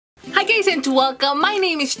Hi guys and welcome, my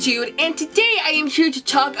name is Jude and today I am here to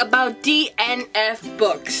talk about DNF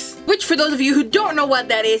books. Which for those of you who don't know what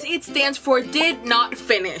that is, it stands for Did Not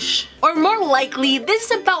Finish. Or more likely, this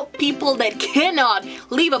is about people that cannot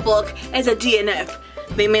leave a book as a DNF.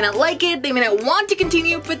 They may not like it, they may not want to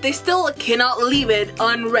continue, but they still cannot leave it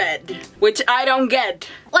unread. Which I don't get.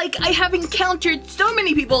 Like, I have encountered so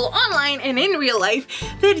many people online and in real life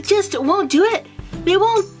that just won't do it. They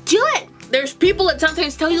won't do it. There's people that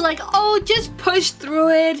sometimes tell you like, oh, just push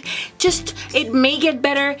through it. It may get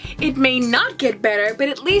better, it may not get better, but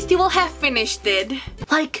at least you will have finished it.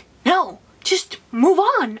 Like, no, just move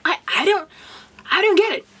on. I don't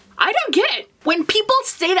get it. I don't get it. When people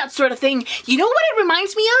say that sort of thing, you know what it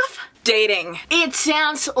reminds me of? Dating. It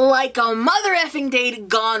sounds like a mother effing date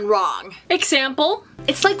gone wrong. Example?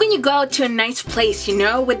 It's like when you go out to a nice place, you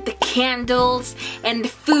know, with the candles and the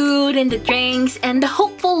food and the drinks and the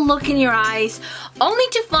hopeful look in your eyes, only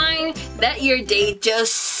to find that your date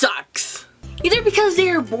just sucks. Either because they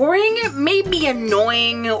are boring, maybe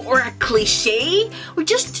annoying, or a cliche, or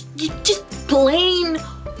just plain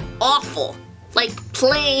awful. Like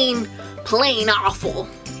plain awful.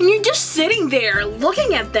 And you're just sitting there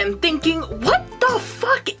looking at them thinking, what the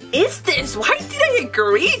fuck is this? Why did I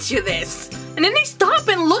agree to this? And then they stop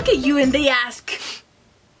and look at you and they ask,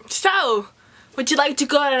 so, would you like to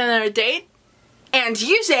go on another date? And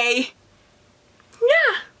you say,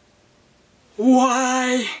 yeah.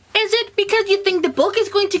 Why? Is it because you think the book is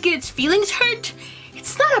going to get its feelings hurt?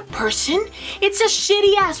 It's not a person, it's a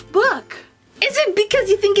shitty ass book. Is it because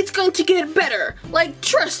you think it's going to get better? Like,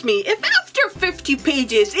 trust me, if after 50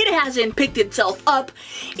 pages it hasn't picked itself up,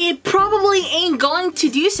 it probably ain't going to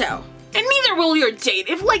do so. And neither will your date.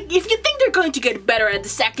 If you think they're going to get better at the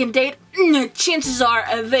second date, chances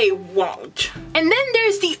are they won't. And then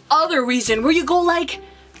there's the other reason where you go like,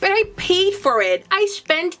 but I paid for it. I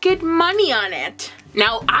spent good money on it.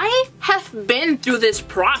 Now, I have been through this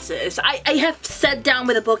process. I have sat down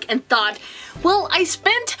with a book and thought, well, I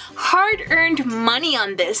spent hard-earned money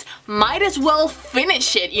on this. Might as well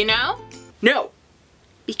finish it, you know? No.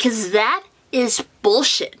 Because that is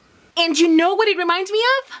bullshit. And you know what it reminds me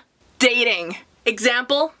of? Dating.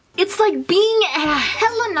 Example? It's like being at a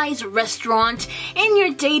hella nice restaurant and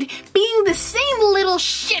your date being the same little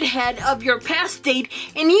shithead of your past date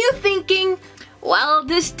and you thinking, well,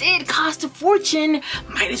 this did cost a fortune,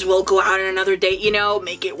 might as well go out on another date, you know,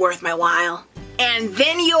 make it worth my while. And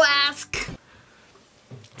then you ask,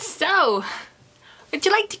 so, would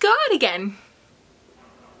you like to go out again?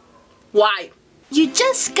 Why? You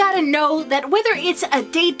just gotta know that whether it's a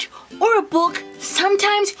date or a book,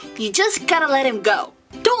 sometimes you just gotta let him go.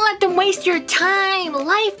 Don't let them waste your time.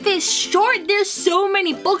 Life is short. There's so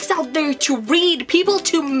many books out there to read, people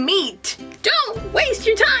to meet. Don't waste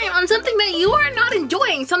your time on something that you are not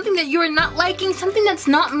enjoying, something that you are not liking, something that's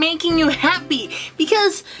not making you happy.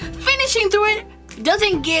 Because finishing through it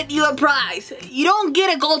doesn't get you a prize. You don't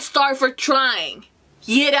get a gold star for trying.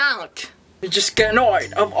 You don't. You just get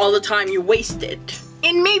annoyed of all the time you wasted.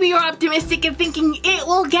 And maybe you're optimistic and thinking it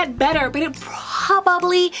will get better, but it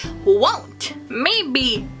probably won't.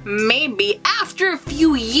 Maybe after a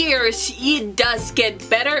few years it does get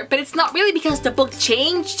better, but it's not really because the book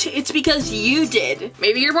changed, it's because you did.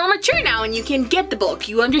 Maybe you're more mature now and you can get the book,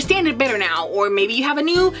 you understand it better now, or maybe you have a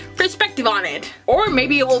new perspective on it. Or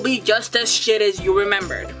maybe it will be just as shit as you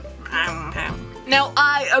remembered. Now,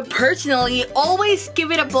 I personally always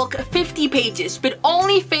give it a book 50 pages, but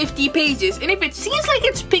only 50 pages. And if it seems like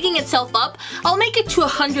it's picking itself up, I'll make it to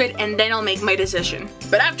 100 and then I'll make my decision.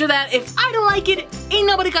 But after that, if I don't like it, ain't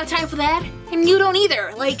nobody got time for that. And you don't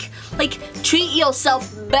either. Like, treat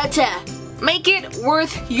yourself better. Make it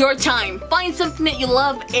worth your time. Find something that you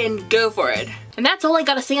love and go for it. And that's all I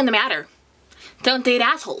gotta say on the matter. Don't date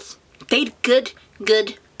assholes. Date good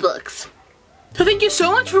books. So thank you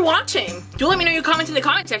so much for watching. Do let me know your comments in the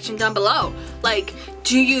comment section down below. Like,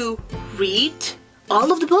 do you read all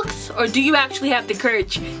of the books? Or do you actually have the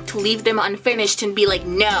courage to leave them unfinished and be like,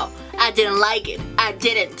 no, I didn't like it. I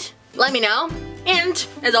didn't. Let me know. And,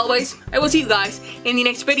 as always, I will see you guys in the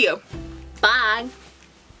next video. Bye.